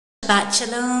Shabbat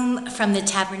Shalom from the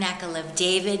Tabernacle of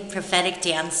David Prophetic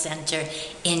Dance Center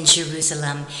in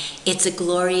Jerusalem. It's a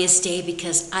glorious day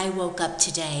because I woke up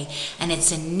today, and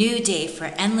it's a new day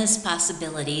for endless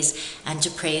possibilities and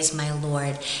to praise my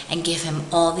Lord and give him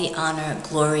all the honor,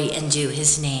 glory, and due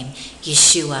his name,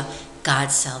 Yeshua,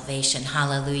 God's salvation.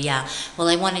 Hallelujah. Well,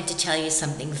 I wanted to tell you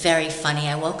something very funny.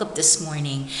 I woke up this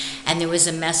morning and there was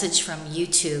a message from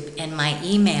YouTube in my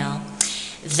email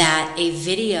that a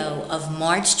video of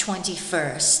March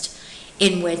 21st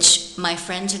in which my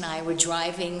friend and I were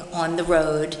driving on the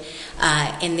road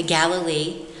in the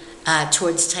Galilee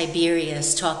towards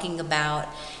Tiberias, talking about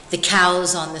the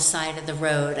cows on the side of the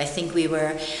road. I think we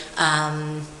were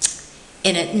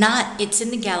it's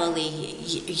in the Galilee,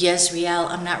 Yezreel,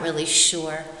 I'm not really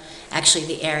sure, actually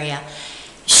the area.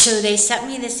 So they sent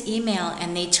me this email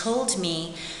and they told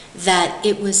me that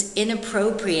it was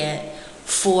inappropriate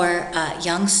for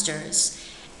youngsters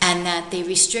and that they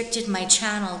restricted my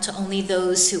channel to only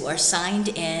those who are signed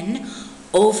in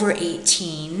over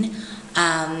 18.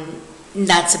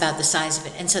 That's about the size of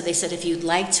it. And so they said, if you'd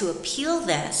like to appeal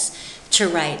this, to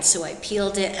write. So I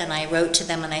appealed it and I wrote to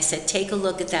them and I said, take a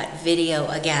look at that video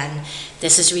again.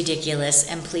 This is ridiculous,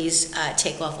 and please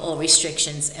take off all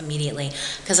restrictions immediately,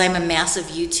 because I'm a massive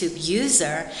YouTube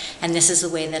user and this is the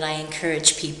way that I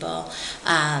encourage people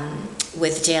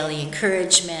with daily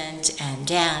encouragement and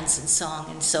dance and song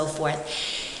and so forth.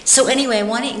 So anyway, I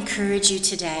want to encourage you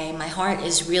today. My heart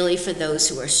is really for those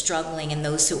who are struggling and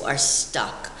those who are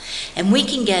stuck. And we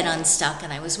can get unstuck.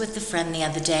 And I was with a friend the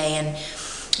other day and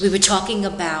we were talking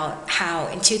about how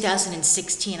in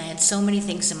 2016 I had so many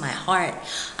things in my heart.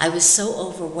 I was so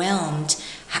overwhelmed.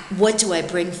 What do I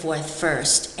bring forth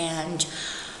first? And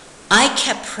I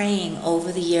kept praying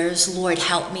over the years, Lord,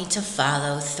 help me to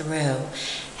follow through.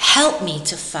 Help me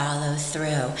to follow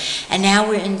through. And now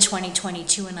we're in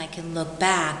 2022 and I can look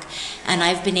back and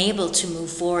I've been able to move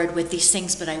forward with these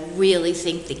things, but I really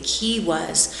think the key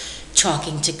was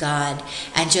talking to God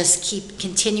and just keep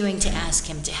continuing to ask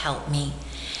him to help me.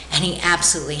 And he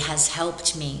absolutely has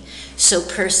helped me. So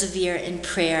persevere in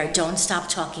prayer. Don't stop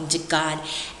talking to God.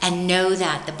 And know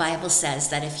that the Bible says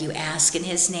that if you ask in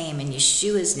his name, in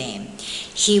Yeshua's name,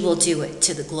 he will do it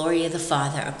to the glory of the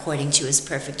Father according to his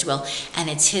perfect will. And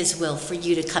it's his will for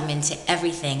you to come into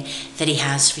everything that he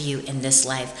has for you in this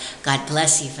life. God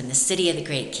bless you from the city of the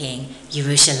great King,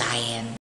 Yerushalayim.